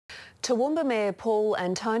Toowoomba Mayor Paul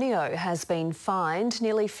Antonio has been fined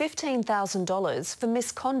nearly $15,000 for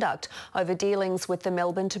misconduct over dealings with the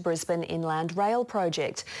Melbourne to Brisbane Inland Rail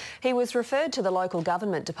project. He was referred to the local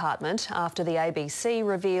government department after the ABC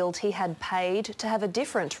revealed he had paid to have a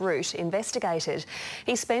different route investigated.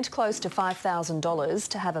 He spent close to $5,000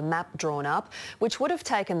 to have a map drawn up, which would have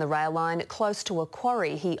taken the rail line close to a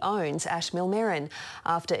quarry he owns at Millmerran.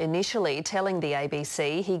 After initially telling the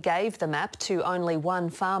ABC he gave the map to only one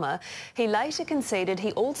farmer, he later conceded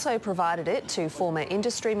he also provided it to former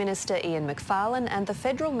Industry Minister Ian Macfarlane and the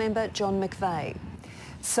federal member John McVeigh.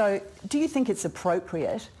 So do you think it's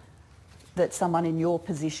appropriate that someone in your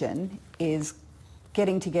position is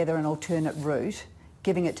getting together an alternate route,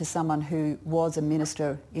 giving it to someone who was a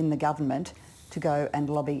minister in the government to go and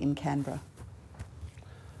lobby in Canberra?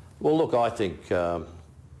 Well, look, I think,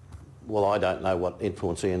 I don't know what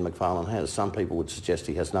influence Ian Macfarlane has. Some people would suggest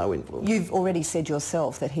he has no influence. You've already said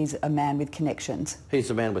yourself that he's a man with connections. He's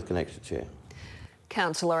a man with connections, yeah.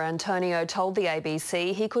 Councillor Antonio told the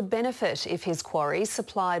ABC he could benefit if his quarry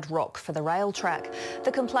supplied rock for the rail track.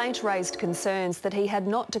 The complaint raised concerns that he had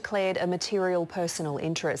not declared a material personal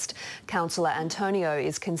interest. Councillor Antonio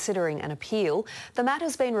is considering an appeal. The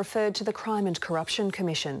matter's been referred to the Crime and Corruption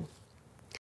Commission.